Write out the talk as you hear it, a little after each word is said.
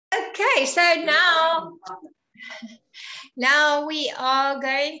Okay, so now we are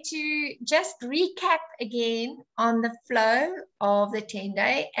going to just recap again on the flow of the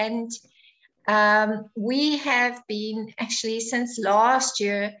 10-day. And we have been actually since last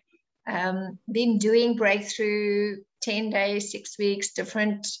year been doing breakthrough 10 days, 6 weeks,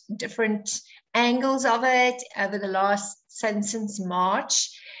 different angles of it over the last since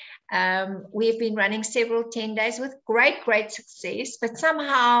March. We've been running several 10 days with great success, but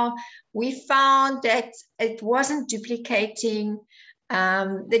somehow we found that it wasn't duplicating.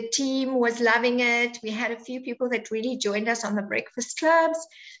 The team was loving it. We had a few people that really joined us on the breakfast clubs,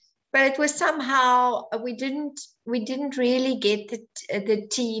 but it was somehow we didn't really get the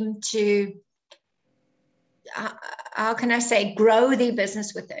team to how can I say, grow their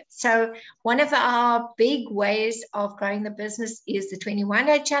business with it. So one of our big ways of growing the business is the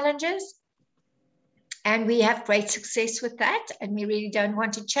 21-day challenges. And we have great success with that. And we really don't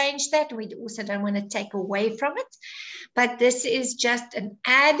want to change that. We also don't want to take away from it. But this is just an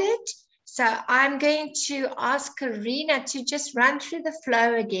added. So I'm going to ask Karina to just run through the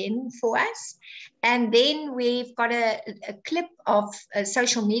flow again for us. And then we've got a clip of a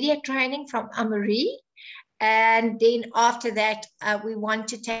social media training from Amarie. And then after that, we want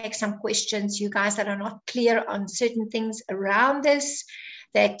to take some questions, you guys that are not clear on certain things around this,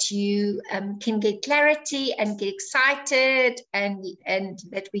 that you can get clarity and get excited, and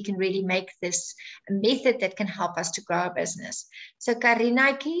that we can really make this a method that can help us to grow our business. So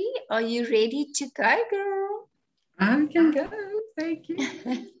Karinaki, are you ready to go, girl? I can go, thank you.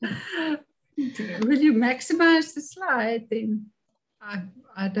 Will you maximize the slide then?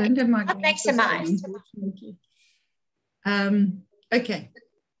 I don't have my glasses on, unfortunately. Okay,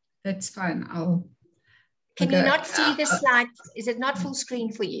 that's fine. Can you not see the slide? Is it not full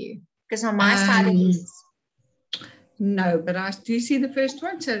screen for you? Because on my side it is. No, but I do see the first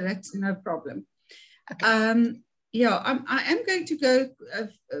one, so that's no problem. Okay. Yeah, I am going to go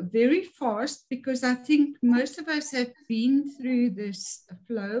very fast because I think most of us have been through this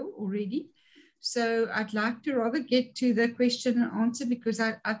flow already. So I'd like to rather get to the question and answer, because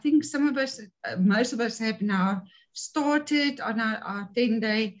I think some of us, most of us have now started on our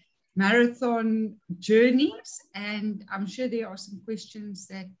 10-day marathon journeys, and I'm sure there are some questions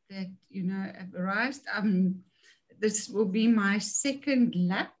that you know have arisen. This will be my second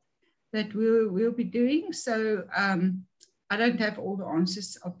lap that we'll be doing, so I don't have all the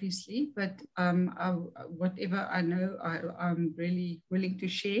answers obviously, but whatever I know I'm really willing to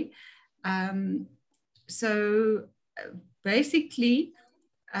share. So basically,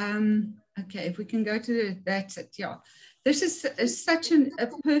 okay, if we can go to that's it. Yeah, this is such a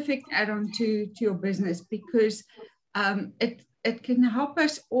perfect add-on to your business, because it can help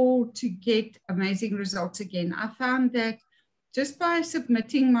us all to get amazing results again. I found that just by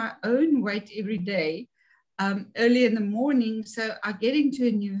submitting my own weight every day, early in the morning, so I got into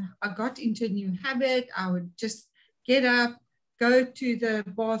a new habit. I would just get up, go to the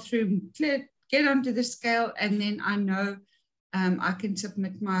bathroom, get onto the scale, and then I know I can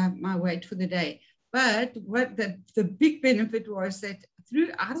submit my weight for the day. But what the big benefit was that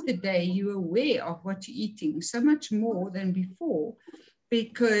throughout the day, you're aware of what you're eating so much more than before,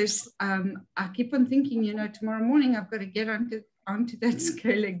 because I keep on thinking, you know, tomorrow morning I've got to get onto that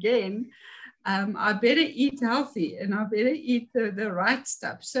scale again. I better eat healthy and I better eat the right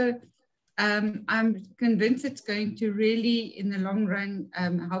stuff. So I'm convinced it's going to really, in the long run,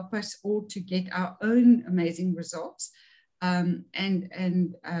 help us all to get our own amazing results and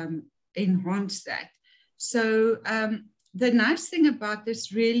enhance that. So the nice thing about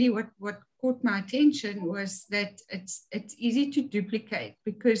this, really, what caught my attention was that it's easy to duplicate,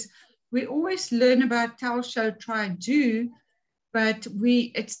 because we always learn about tell, show, try, do, but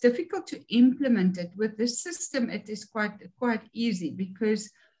it's difficult to implement it. With this system, it is quite easy, because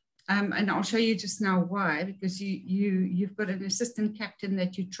and I'll show you just now why, because you've got an assistant captain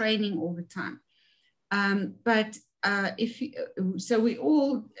that you're training all the time. So we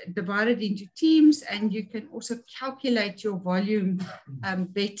all divided into teams, and you can also calculate your volume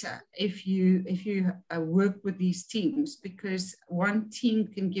better if you work with these teams, because one team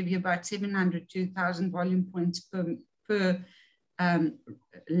can give you about 700 to 1,000 volume points per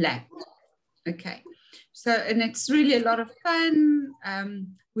lap. Okay, so, and it's really a lot of fun.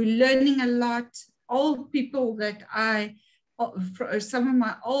 We're learning a lot. Old people that some of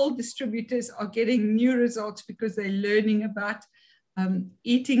my old distributors are getting new results because they're learning about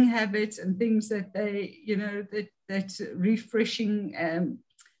eating habits and things that they, you know, that's refreshing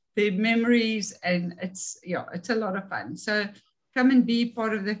their memories, and it's a lot of fun. So come and be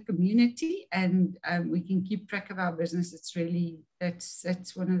part of the community, and we can keep track of our business. It's really,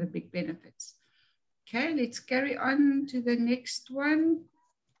 that's one of the big benefits. Okay, let's carry on to the next one.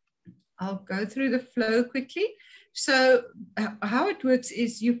 I'll go through the flow quickly. So how it works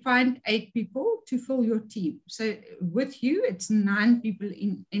is you find 8 people to fill your team. So with you, it's 9 people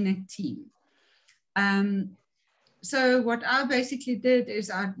in a team. So what I basically did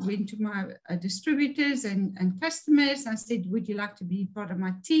is I went to my distributors and customers. I said, would you like to be part of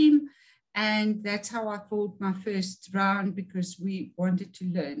my team? And that's how I filled my first round, because we wanted to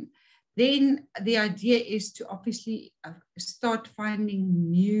learn. Then the idea is to obviously start finding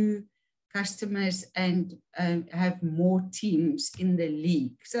new customers and have more teams in the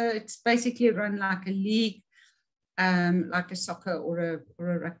league. So it's basically run like a league, like a soccer or a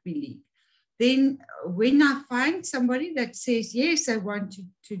rugby league. Then when I find somebody that says, yes, I want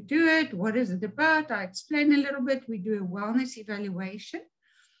to do it, what is it about? I explain a little bit. We do a wellness evaluation.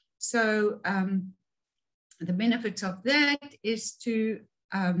 So the benefits of that is to,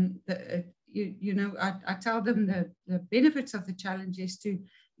 I tell them the benefits of the challenge is to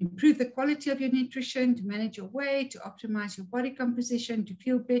improve the quality of your nutrition, to manage your weight, to optimize your body composition, to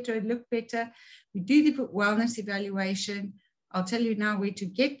feel better, look better. We do the wellness evaluation. I'll tell you now where to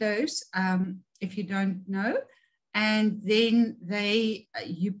get those if you don't know. And then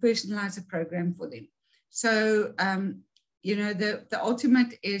you personalize a program for them. So, the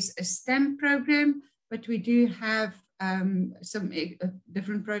ultimate is a STAMP program, but we do have some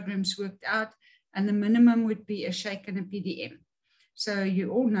different programs worked out. And the minimum would be a shake and a PDM. So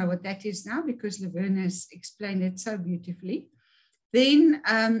you all know what that is now, because Laverne has explained it so beautifully. Then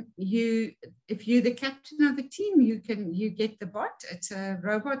if you're the captain of the team, you get the bot. It's a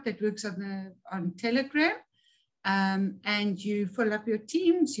robot that works on Telegram, and you fill up your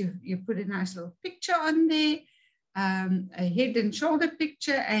teams. You put a nice little picture on there, a head and shoulder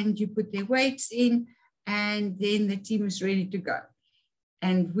picture, and you put their weights in, and then the team is ready to go.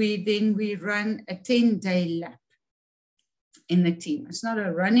 And we run a 10-day lap in the team. It's not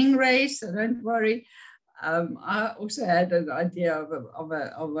a running race, so don't worry. I also had an idea of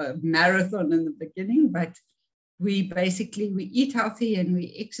a marathon in the beginning, but we eat healthy and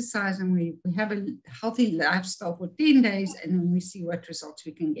we exercise and we have a healthy lifestyle for 10 days, and then we see what results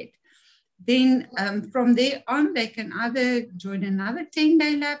we can get. Then from there on, they can either join another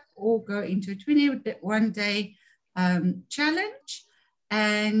 10-day lap or go into a 21-day challenge,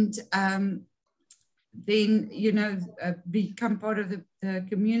 and then, become part of the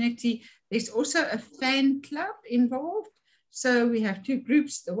community. There's also a fan club involved. So we have 2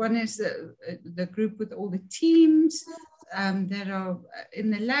 groups. The one is the group with all the teams that are in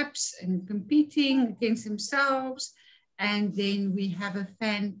the labs and competing against themselves. And then we have a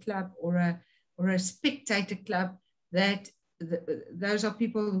fan club or a spectator club that those are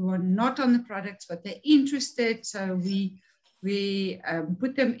people who are not on the products, but they're interested. So we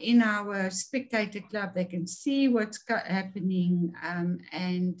put them in our spectator club. They can see what's happening,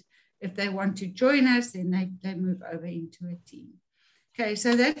 and if they want to join us, then they move over into a team. Okay,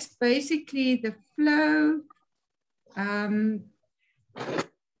 so that's basically the flow.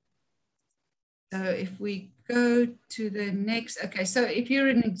 So if we go to the next, okay, so if you're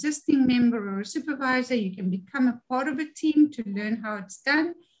an existing member or a supervisor, you can become a part of a team to learn how it's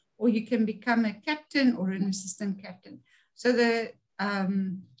done, or you can become a captain or an assistant captain. So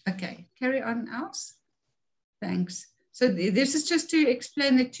okay, carry on, Els. Thanks. So this is just to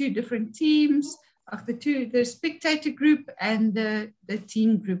explain the 2 different teams of the spectator group and the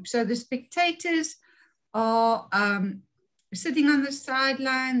team group. So the spectators are sitting on the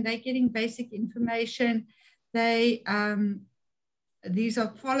sideline. They're getting basic information. These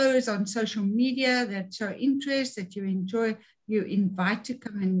are followers on social media that show interest, that you enjoy. You invite to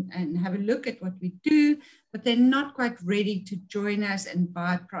come and have a look at what we do, but they're not quite ready to join us and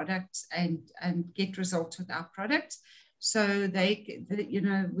buy products and get results with our products. So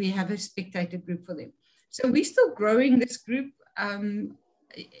we have a spectator group for them. So we're still growing this group.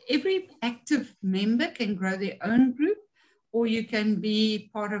 Every active member can grow their own group, or you can be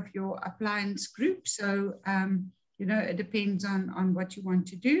part of your appliance group. So, it depends on what you want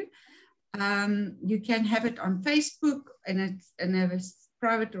to do. You can have it on Facebook and have a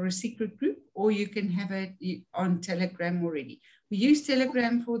private or a secret group, or you can have it on Telegram already. We use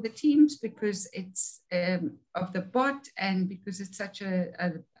Telegram for the teams because it's of the bot, and because it's such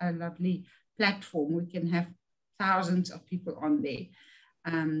a lovely platform. We can have thousands of people on there,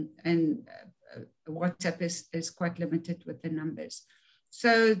 and WhatsApp is quite limited with the numbers.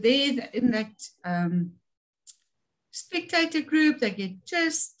 So there in that spectator group, they get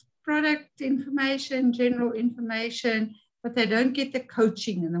just product information, general information, but they don't get the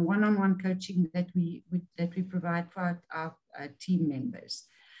coaching and the one-on-one coaching that we provide for our team members.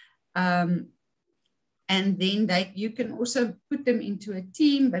 And then you can also put them into a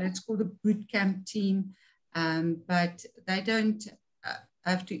team, but it's called a bootcamp team. But they don't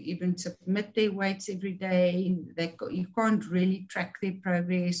have to even submit their weights every day. You can't really track their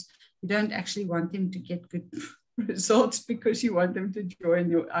progress. You don't actually want them to get good results because you want them to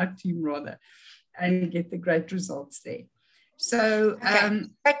join our team rather and get the great results there. So, okay.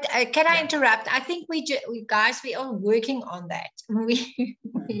 But can I interrupt? I think we guys, we are working on that. We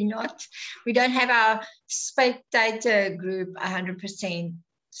don't have our spectator group 100%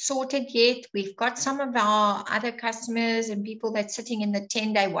 sorted yet. We've got some of our other customers and people that's sitting in the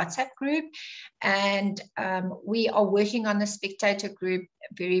 10-day WhatsApp group, and we are working on the spectator group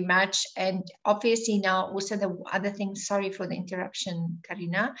very much. And obviously now also the other thing, sorry for the interruption,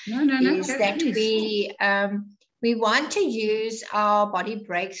 Karina, is that we want to use our Body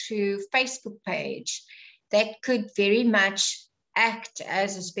Breakthrough Facebook page that could very much act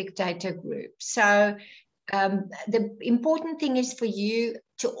as a spectator group. So the important thing is for you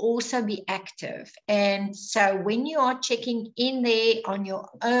to also be active. And so when you are checking in there on your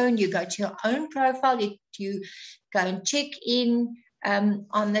own, you go to your own profile, you go and check in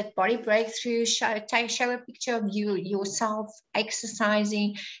on that Body Breakthrough, show a picture of yourself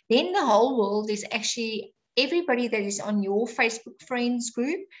exercising, then the whole world is actually, everybody that is on your Facebook friends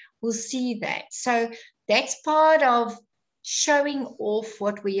group will see that. So that's part of showing off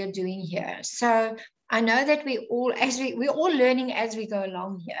what we are doing here. So I know that we're all learning as we go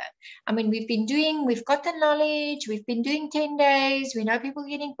along here. I mean, we've got the knowledge, we've been doing 10 days, we know people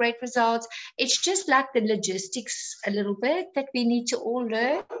getting great results. It's just like the logistics a little bit that we need to all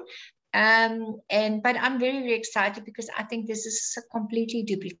learn. But I'm very, very excited because I think this is completely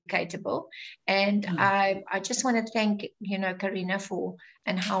duplicatable. And I just want to thank, Karina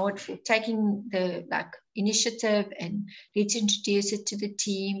and Howard for taking the initiative and let's introduce it to the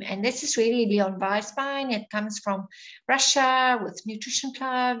team. And this is really Leon Weisbein. It comes from Russia with nutrition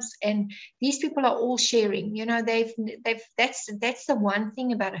clubs, and these people are all sharing. That's the one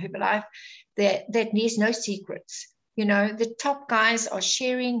thing about Herbalife, that there's no secrets. The top guys are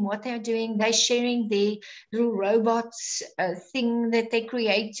sharing what they're doing. They're sharing their little robots thing that they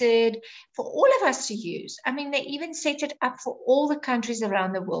created for all of us to use. I mean, they even set it up for all the countries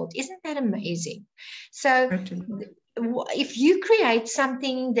around the world. Isn't that amazing? So if you create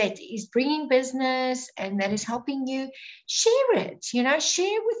something that is bringing business and that is helping you, share it,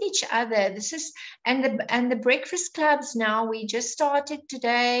 share with each other. This is, and the breakfast clubs now, we just started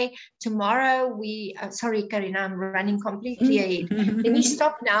today. Tomorrow sorry, Karina, I'm running completely ahead. Let me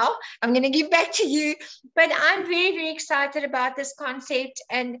stop now. I'm going to give back to you. But I'm very, very excited about this concept.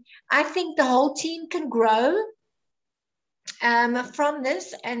 And I think the whole team can grow from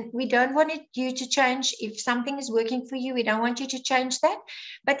this, and we don't want you to change. If something is working for you, we don't want you to change that,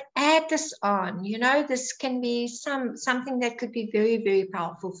 but add this on. This can be something that could be very, very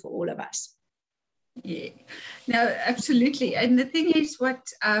powerful for all of us. Yeah, no, absolutely. And the thing is, what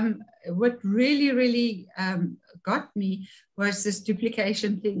really, really got me was this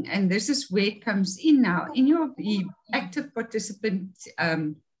duplication thing, and this is where it comes in now. In your active participant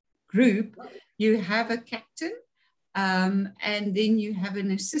group, you have a captain. And then you have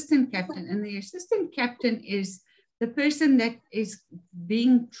an assistant captain, and the assistant captain is the person that is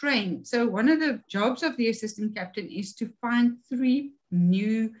being trained. So one of the jobs of the assistant captain is to find 3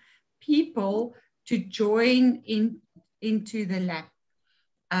 new people to join into the lab.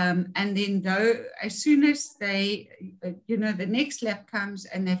 And then as soon as they, the next lab comes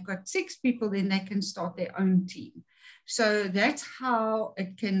and they've got 6 people, then they can start their own team. So that's how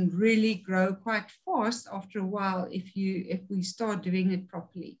it can really grow quite fast after a while if we start doing it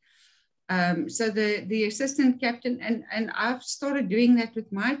properly. So the assistant captain, and I've started doing that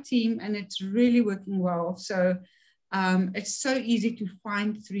with my team, and it's really working well. So it's so easy to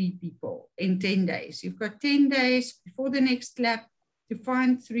find 3 people in 10 days. You've got 10 days before the next lab to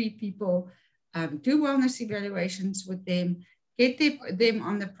find 3 people, do wellness evaluations with them, get them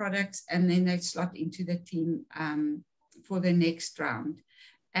on the products, and then they slot into the team for the next round.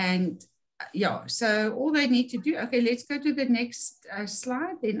 And so all they need to do, okay, let's go to the next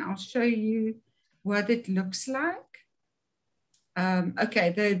slide, then I'll show you what it looks like.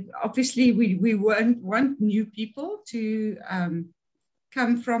 Okay, obviously we want new people to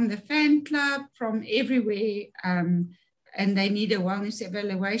come from the fan club, from everywhere, and they need a wellness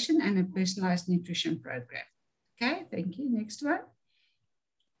evaluation and a personalized nutrition program. Okay, thank you. Next one.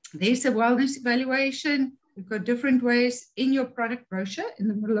 There's a wellness evaluation. We've got different ways in your product brochure. In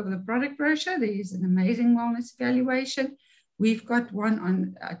the middle of the product brochure, there is an amazing wellness evaluation. We've got one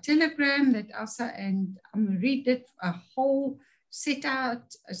on Telegram that Elsa and Marie did a whole set out.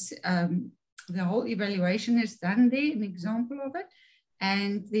 The whole evaluation is done there, an example of it.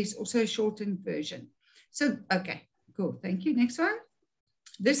 And there's also a shortened version. So, okay, cool. Thank you. Next one.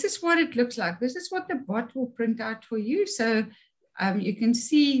 This is what it looks like. This is what the bot will print out for you. So you can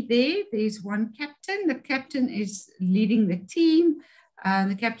see there's one captain. The captain is leading the team.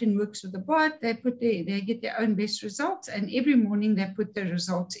 The captain works with the bot. They get their own best results, and every morning they put the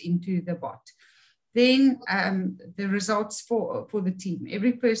results into the bot. Then the results for the team.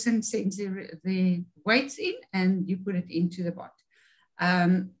 Every person sends their weights in, and you put it into the bot.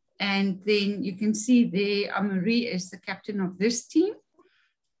 And then you can see there, Marie is the captain of this team.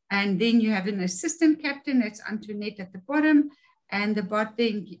 And then you have an assistant captain, that's Antoinette at the bottom. And the bot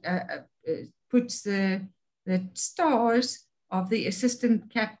then puts the stars of the assistant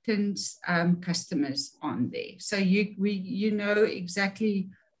captain's customers on there. So you know exactly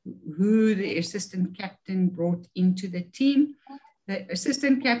who the assistant captain brought into the team. The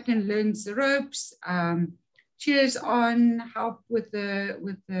assistant captain learns the ropes, cheers on, help with the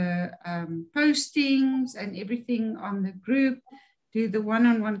postings and everything on the group, do the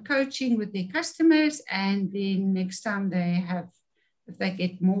one-on-one coaching with their customers, and then next time they have, if they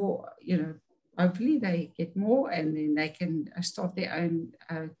get more, hopefully they get more, and then they can start their own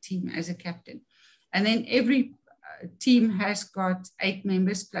team as a captain. And then every team has got 8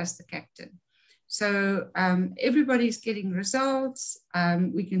 members plus the captain. So everybody's getting results.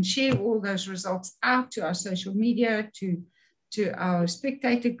 We can share all those results out to our social media, to our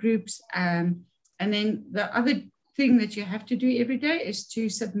spectator groups. And then the other thing that you have to do every day is to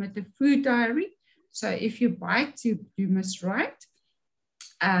submit a food diary. So if you bite, you must write.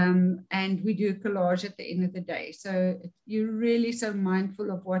 And we do a collage at the end of the day. So you're really so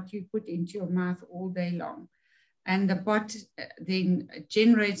mindful of what you put into your mouth all day long. And the bot then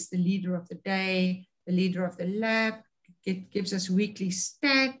generates the leader of the day, the leader of the lab. It gives us weekly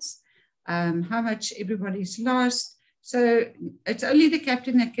stats, how much everybody's lost. So it's only the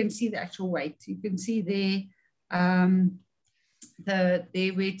captain that can see the actual weight. You can see there, where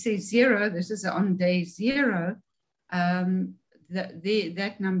it says 0, this is on day 0,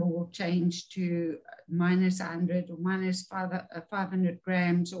 that number will change to minus 100 or minus 500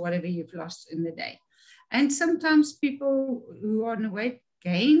 grams or whatever you've lost in the day. And sometimes people who are on a weight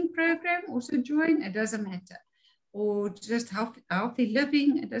gain program also join, it doesn't matter. Or just healthy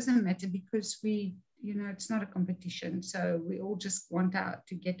living, it doesn't matter, because it's not a competition. So we all just want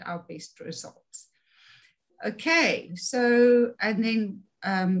to get our best results. Okay, so, and then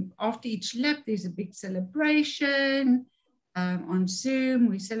after each lap, there's a big celebration. On Zoom,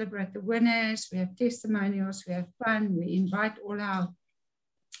 we celebrate the winners, we have testimonials, we have fun, we invite all our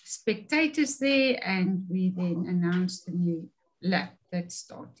spectators there, and we then announce the new lap that's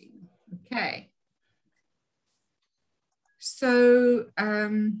starting. Okay. So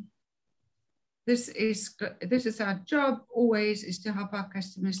this is our job always, is to help our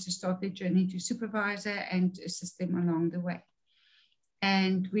customers to start their journey to supervisor and to assist them along the way.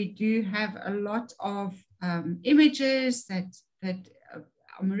 And we do have a lot of images that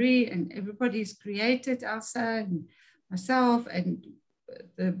Marie and everybody's created, Elsa and myself and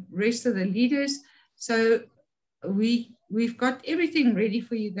the rest of the leaders. So we've got everything ready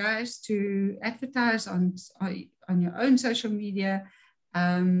for you guys to advertise on your own social media,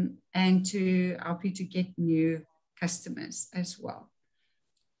 and to help you to get new customers as well.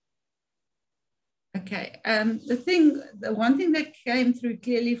 Okay, the one thing that came through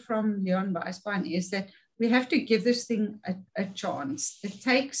clearly from Leon Beispan is that we have to give this thing a chance.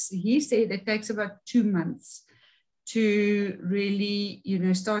 He said it takes about 2 months to really,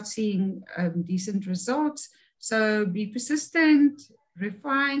 start seeing decent results. So be persistent,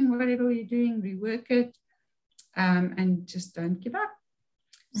 refine whatever you're doing, rework it, and just don't give up.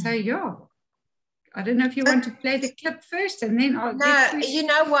 So yeah, I don't know if you want to play the clip first, and then I'll. No, you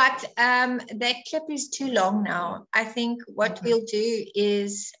know what? That clip is too long now. I think what we'll do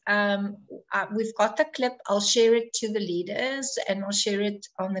is we've got the clip. I'll share it to the leaders, and I'll share it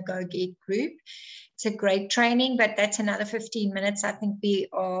on the Go Get group. It's a great training, but that's another 15 minutes. I think we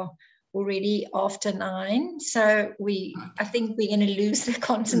are already after 9, so I think we're going to lose the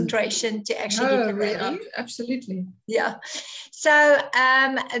concentration to actually get the value. Absolutely. Yeah. So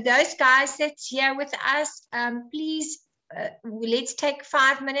those guys that's here with us, please let's take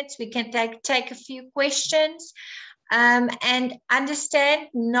 5 minutes. We can take a few questions. And understand,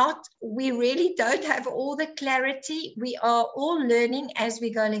 we really don't have all the clarity. We are all learning as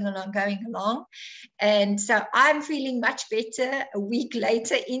we're going along. And so I'm feeling much better a week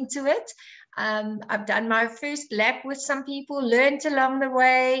later into it. I've done my first lap with some people, learned along the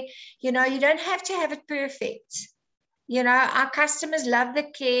way. You know, you don't have to have it perfect. You know, our customers love the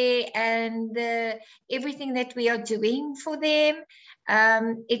care and everything that we are doing for them.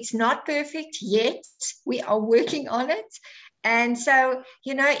 It's not perfect yet. We are working on it. And so,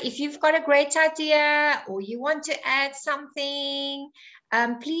 you know, if you've got a great idea or you want to add something,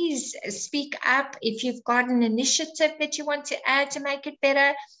 please speak up. If you've got an initiative that you want to add to make it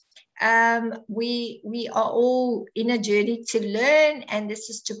better, we are all in a journey to learn, and this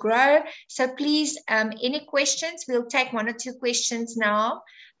is to grow. So please, any questions? We'll take 1 or 2 questions now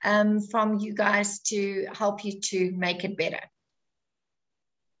from you guys to help you to make it better.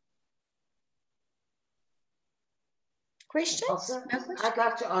 Questions? Also, No questions? I'd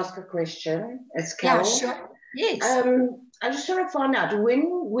like to ask a question. It's Carol. Yeah, sure. Yes. I just want to find out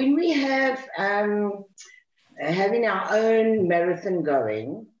when we have having our own marathon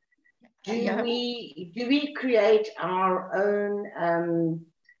going, do we create our own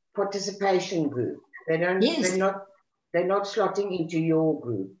participation group? They don't. Yes. They're not slotting into your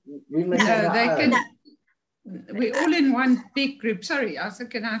group. We must have our own. We're all in one big group. Sorry, Asa,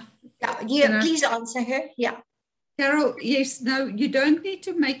 can I? Yeah, please answer her. Yeah. Carol, yes, no, you don't need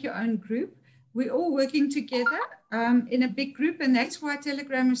to make your own group. We're all working together in a big group, and that's why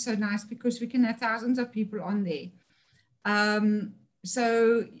Telegram is so nice, because we can have thousands of people on there.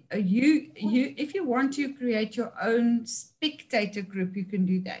 So if you want to create your own spectator group, you can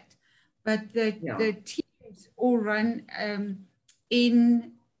do that. But the teams all run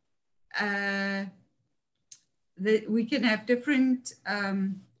in, we can have different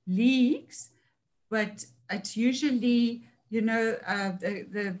leagues, but it's usually, you know,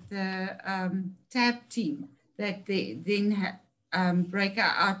 the tab team that they then break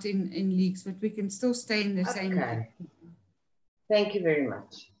out in leagues, but we can still stay in the same group. Thank you very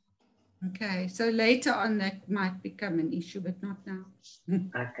much. Okay, so later on that might become an issue, but not now.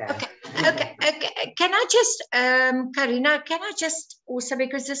 Okay. Can I just, Karina, can I just also,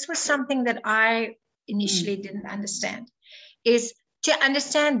 because this was something that I initially didn't understand, is to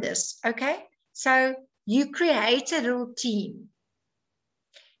understand this, okay? So you create a little team.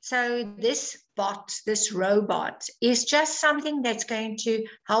 So this bot, this robot, is just something that's going to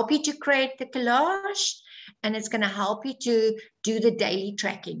help you to create the collage, and it's going to help you to do the daily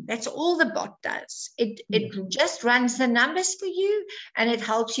tracking. That's all the bot does. It just runs the numbers for you, and it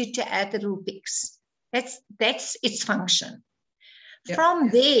helps you to add the little pics. That's its function. Yep. From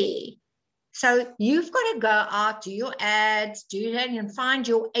there, so you've got to go out, do your ads, do that, and find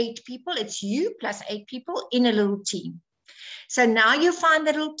your 8 people. It's you plus 8 people in a little team. So now you find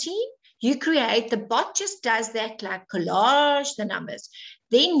the little team, you create, the bot just does that, like collage the numbers.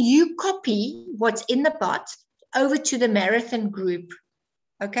 Then you copy what's in the bot over to the marathon group,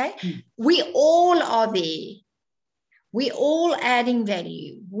 okay? We all are there. We all adding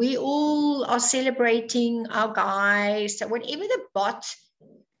value. We all are celebrating our guys. So whatever the bot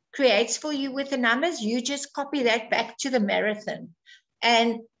creates for you with the numbers, you just copy that back to the marathon.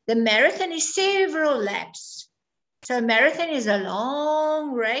 And the marathon is several laps. So a marathon is a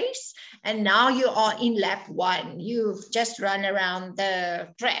long race, and now you are in lap 1. You've just run around the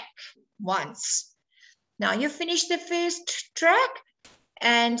track once. Now you finish the first track,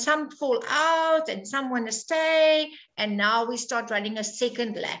 and some fall out and some want to stay, and now we start running a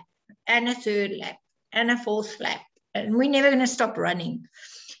second lap and a third lap and a fourth lap, and we're never going to stop running.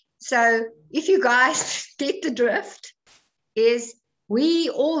 So if you guys get the drift, is we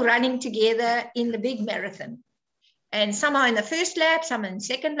all running together in the big marathon. And some are in the first lap, some in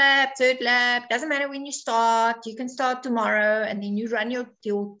second lap, third lap. Doesn't matter when you start. You can start tomorrow, and then you run your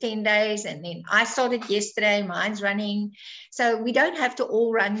 10 days. And then I started yesterday. Mine's running. So we don't have to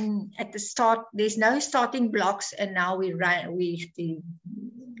all run at the start. There's no starting blocks. And now we run. The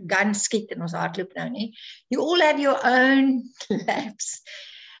gun skipped and was hardloop now. You all have your own laps.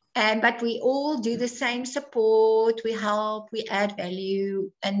 But we all do the same support, we help, we add value.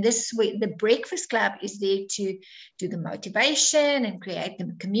 And this way, the Breakfast Club is there to do the motivation and create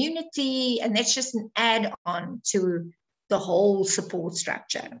the community. And that's just an add-on to the whole support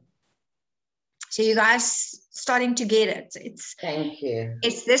structure. So you guys starting to get it. Thank you.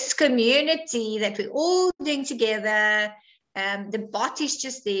 It's this community that we're all doing together. The bot is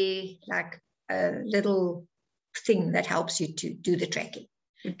just there, like a little thing that helps you to do the tracking.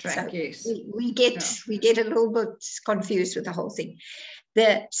 So yes. we get a little bit confused with the whole thing.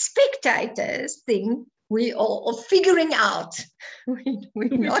 The spectators thing we are figuring out. We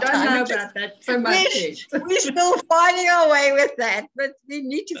don't know about that so much yet. We're still finding our way with that, but we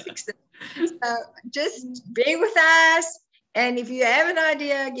need to fix it. So just bear with us. And if you have an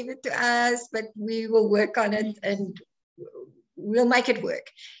idea, give it to us, but we will work on it and we'll make it work.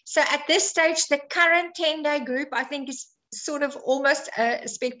 So at this stage, the current 10-day group, I think, is sort of almost a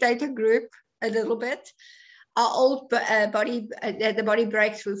spectator group a little bit. Our old the Body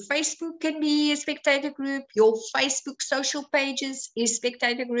Breakthrough Facebook can be a spectator group. Your Facebook social pages is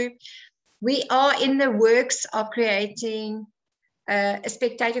spectator group. We are in the works of creating a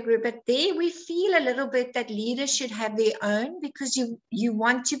spectator group, but there we feel a little bit that leaders should have their own, because you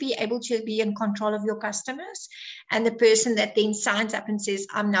want to be able to be in control of your customers, and the person that then signs up and says,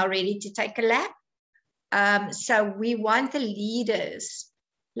 I'm now ready to take a lap. So we want the leaders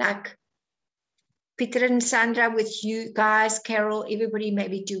like Peter and Sandra with you guys, Carol, everybody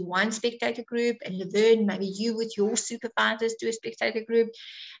maybe do one spectator group, and Laverne, maybe you with your supervisors do a spectator group,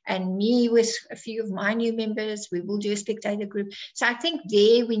 and me with a few of my new members, we will do a spectator group. So I think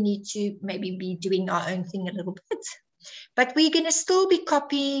there we need to maybe be doing our own thing a little bit. But we're going to still be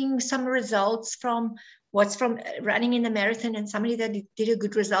copying some results from what's from running in the marathon, and somebody that did a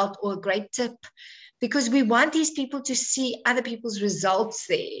good result or a great tip, because we want these people to see other people's results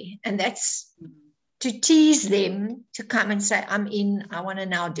there. And that's to tease them to come and say, I'm in, I want to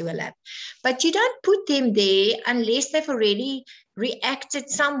now do a lap. But you don't put them there unless they've already reacted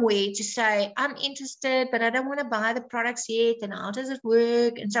somewhere to say, I'm interested, but I don't want to buy the products yet, and how does it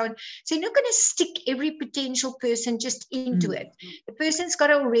work, and so on. So you're not going to stick every potential person just into it. The person's got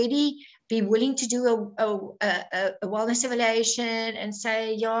to already be willing to do a wellness evaluation and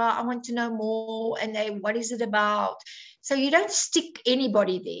say, yeah, I want to know more, and what is it about? So you don't stick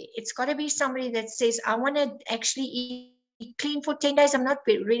anybody there. It's got to be somebody that says, I want to actually eat clean for 10 days. I'm not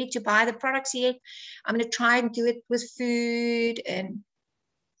ready to buy the products yet. I'm going to try and do it with food, and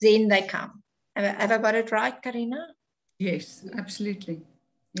then they come. Have I got it right, Karina? Yes, absolutely.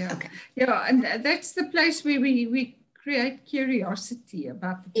 Yeah. Okay. Yeah, and that's the place where we create curiosity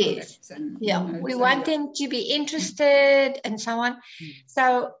about the products. Yes. And, yeah, we want them to be interested and so on.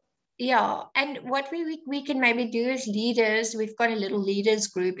 So, yeah, and what we can maybe do as leaders, we've got a little leaders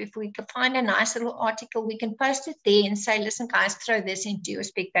group. If we can find a nice little article, we can post it there and say, listen, guys, throw this into a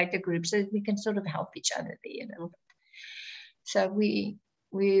spectator group, so that we can sort of help each other there a little bit. So we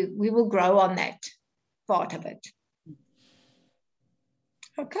will grow on that part of it.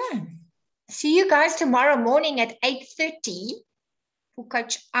 Okay. See you guys tomorrow morning at 8:30 for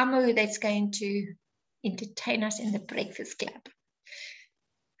Coach Amu, that's going to entertain us in the Breakfast Club.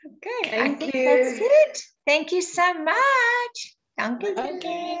 Okay, I think that's it. Thank you so much. Thank you.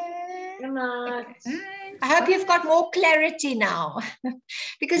 Okay. Good night. I hope you've got more clarity now,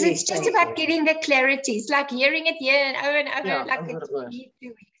 because it's just about getting the clarity. It's like hearing it here and over, Yeah, like you need 2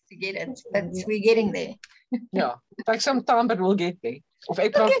 weeks to get it, but we're getting there. Yeah, take some time, but we'll get there. Of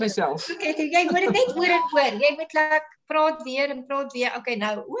ek praat myself. Okay, jy moet dit net oor en oor. Jy moet like praat weer en praat weer. Okay,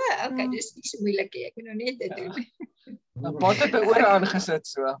 nou, okay, dis nie so moeilik nie. Ek moet nou net dit doen. Nou, wat het by ore aangesit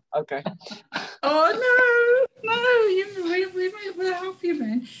so. Okay. Oh no, we'll help you,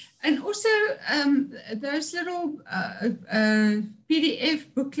 man. And also those little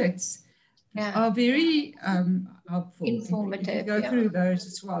PDF booklets are very helpful. Informative. If you go through those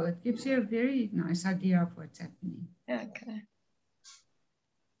as well, it gives you a very nice idea of what's happening. Okay.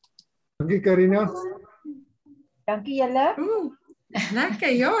 Dankie Karina. Dankie julle. Lekker,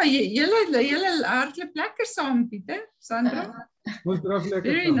 ja, julle hardloop lekker saam, Pieter, Sandra.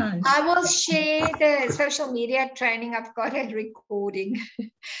 Very nice. I will share the social media training. I've got a recording.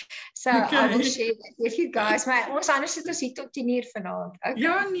 So I will share that with you guys. Maar ons anders sit ons hier tot 10:00 vanaand. Okay.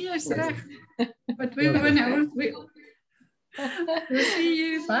 Ja, nee, is reg. But we'll see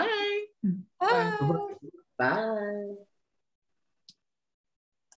you. Bye. Bye. Bye.